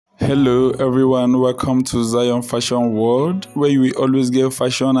Hello everyone, welcome to Zion Fashion World, where you will always get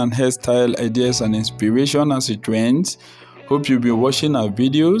fashion and hairstyle ideas and inspiration as it trends. Hope you've been watching our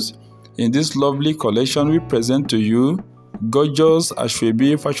videos. In this lovely collection, we present to you gorgeous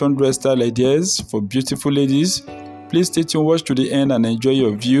Asoebi fashion dress style ideas for beautiful ladies. Please stay tuned, watch to the end and enjoy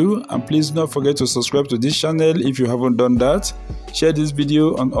your view. And please do not forget to subscribe to this channel if you haven't done that. Share this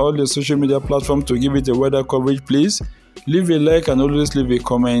video on all your social media platforms to give it a wider coverage, please. Leave a like and always leave a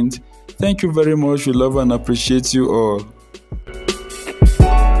comment. Thank you very much. We love and appreciate you all.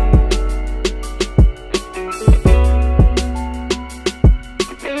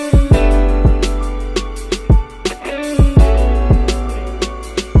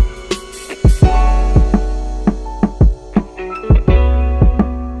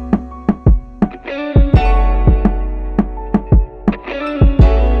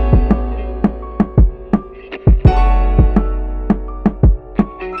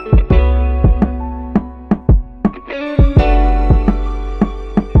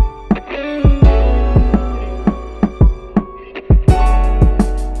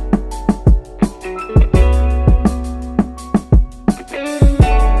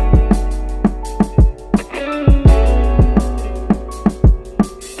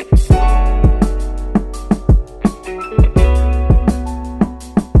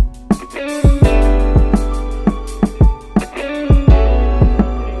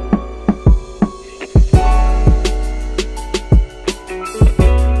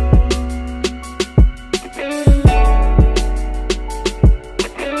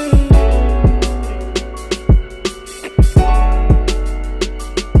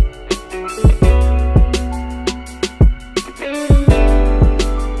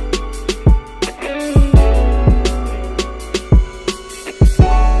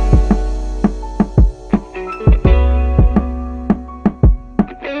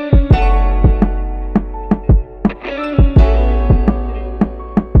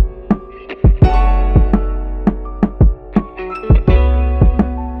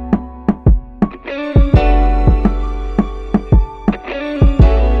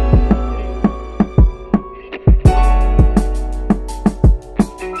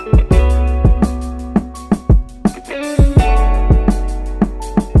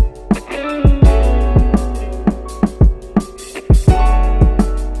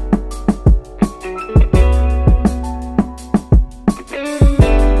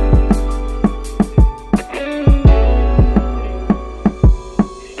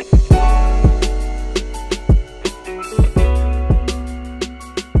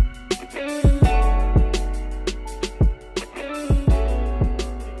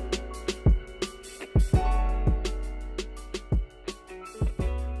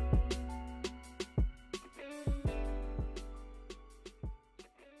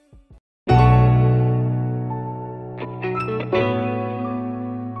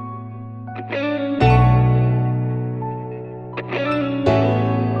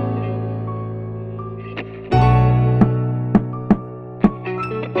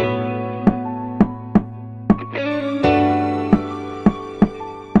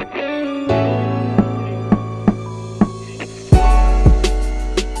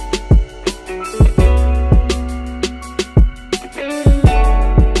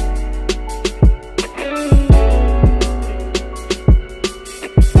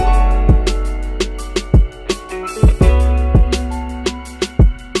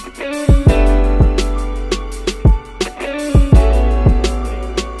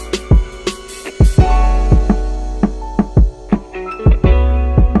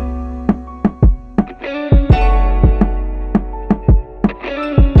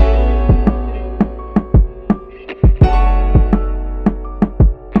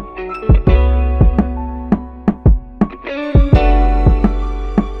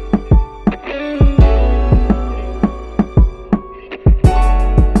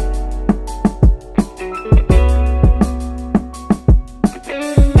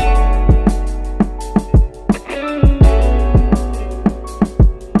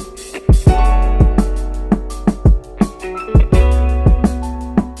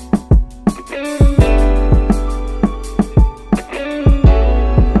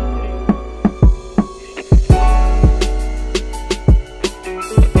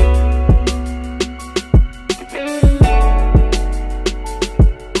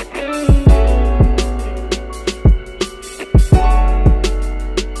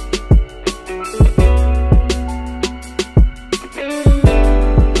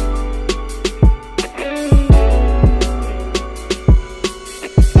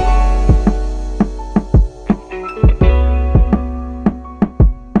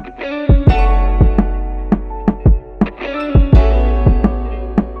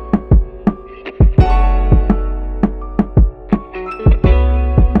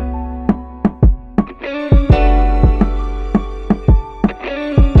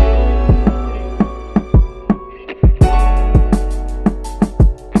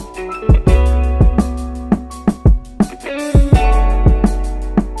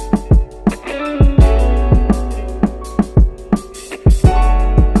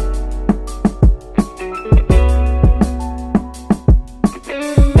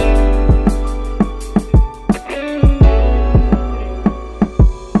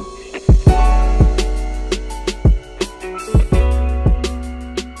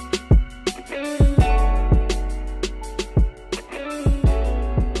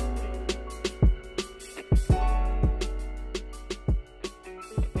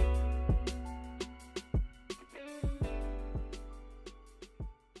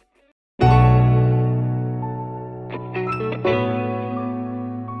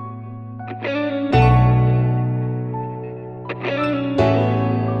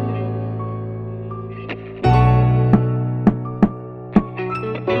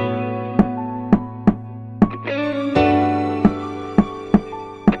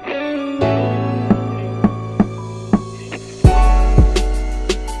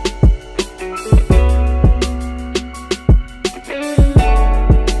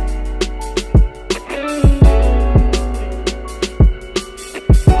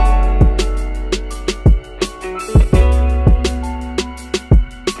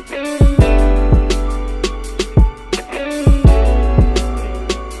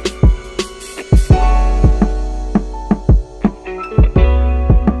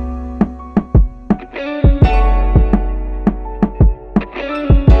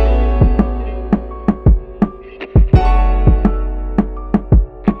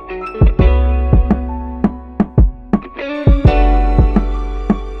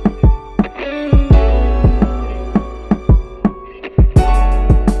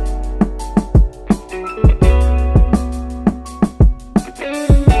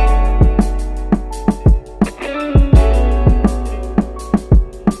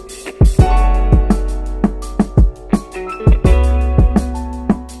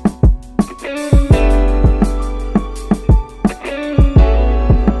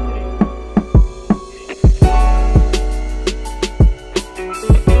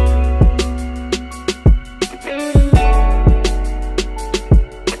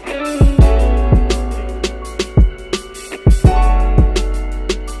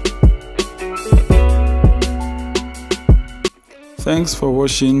 Thanks for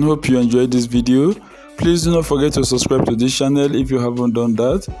watching. Hope you enjoyed this video. Please do not forget to subscribe to this channel if you haven't done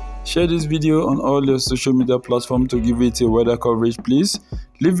that. Share this video on all your social media platforms to give it a wider coverage, please.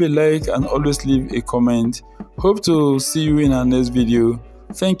 Leave a like and always leave a comment. Hope to see you in our next video.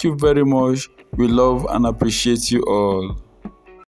 Thank you very much. We love and appreciate you all.